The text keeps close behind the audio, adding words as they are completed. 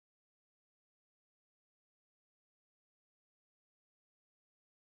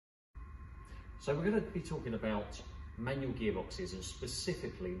So we're going to be talking about manual gearboxes, and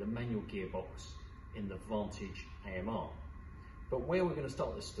specifically the manual gearbox in the Vantage AMR. But where we're going to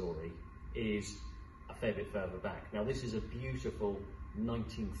start this story is a fair bit further back. Now this is a beautiful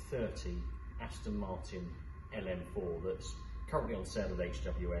 1930 Aston Martin LM4 that's currently on sale at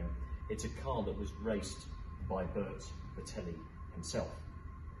HWM. It's a car that was raced by Bert Bertelli himself.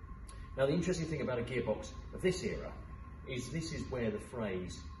 Now the interesting thing about a gearbox of this era is this is where the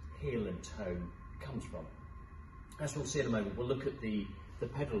phrase heel and toe comes from. As we'll see in a moment, we'll look at the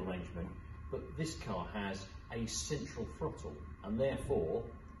pedal arrangement, but this car has a central throttle, and therefore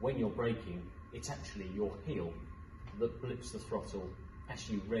when you're braking, it's actually your heel that blips the throttle as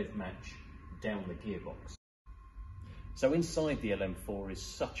you rev match down the gearbox. So inside the LM4 is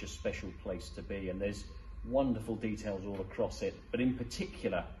such a special place to be, and there's wonderful details all across it, but in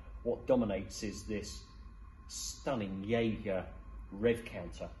particular what dominates is this stunning Jaeger rev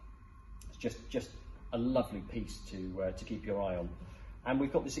counter. It's just a lovely piece to keep your eye on. And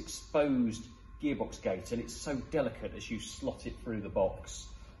we've got this exposed gearbox gate, and it's so delicate as you slot it through the box.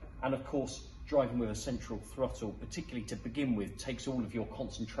 And of course, driving with a central throttle, particularly to begin with, takes all of your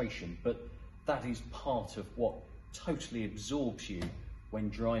concentration, but that is part of what totally absorbs you when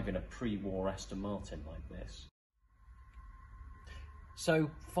driving a pre-war Aston Martin like this.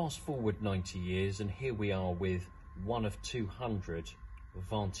 So fast forward 90 years, and here we are with one of 200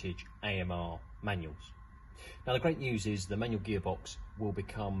 Vantage AMR manuals. Now the great news is the manual gearbox will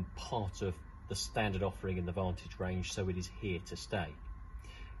become part of the standard offering in the Vantage range, so it is here to stay.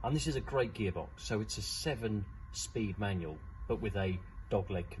 And this is a great gearbox, so it's a 7-speed manual but with a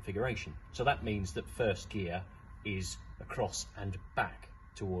dogleg configuration. So that means that first gear is across and back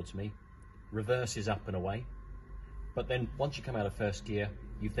towards me, reverse is up and away, but then once you come out of first gear,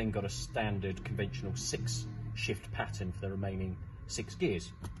 you've then got a standard conventional 6-shift pattern for the remaining 6 gears.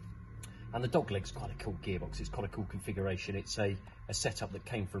 And the dogleg's quite a cool gearbox, it's quite a cool configuration. It's a setup that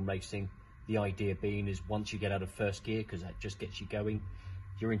came from racing. The idea being is once you get out of first gear, because that just gets you going,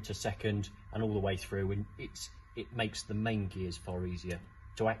 you're into second and all the way through, and it makes the main gears far easier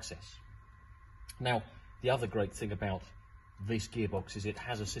to access. Now, the other great thing about this gearbox is it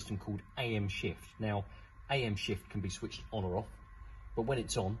has a system called AM shift. Now, AM shift can be switched on or off, but when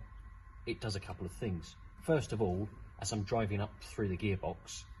it's on, it does a couple of things. First of all, as I'm driving up through the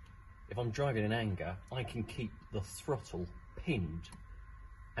gearbox, if I'm driving in anger, I can keep the throttle pinned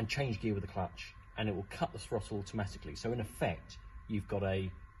and change gear with the clutch, and it will cut the throttle automatically. So in effect, you've got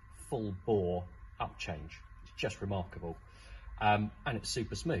a full bore up change. It's just remarkable, and it's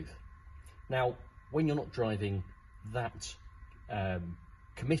super smooth. Now, when you're not driving that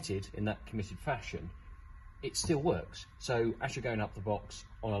committed fashion, it still works. So as you're going up the box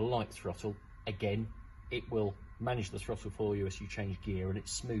on a light throttle, again, it will manage the throttle for you as you change gear, and it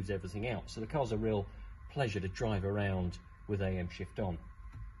smooths everything out. So the car's a real pleasure to drive around with AM shift on.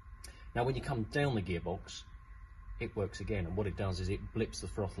 Now when you come down the gearbox, it works again, and what it does is it blips the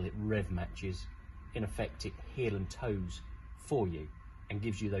throttle, it rev matches. In effect, it heel and toes for you and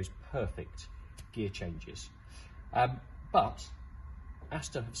gives you those perfect gear changes. But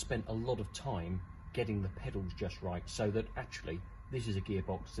Aston have spent a lot of time getting the pedals just right, so that actually this is a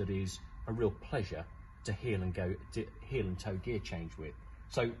gearbox that is a real pleasure to heel and toe gear change with.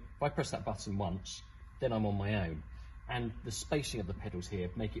 So if I press that button once, then I'm on my own, and the spacing of the pedals here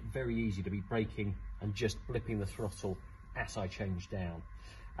make it very easy to be braking and just blipping the throttle as I change down.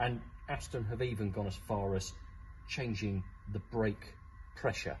 And Aston have even gone as far as changing the brake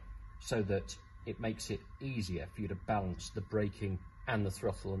pressure so that it makes it easier for you to balance the braking and the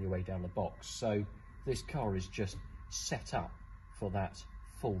throttle on your way down the box. So this car is just set up for that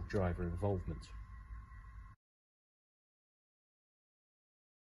full driver involvement.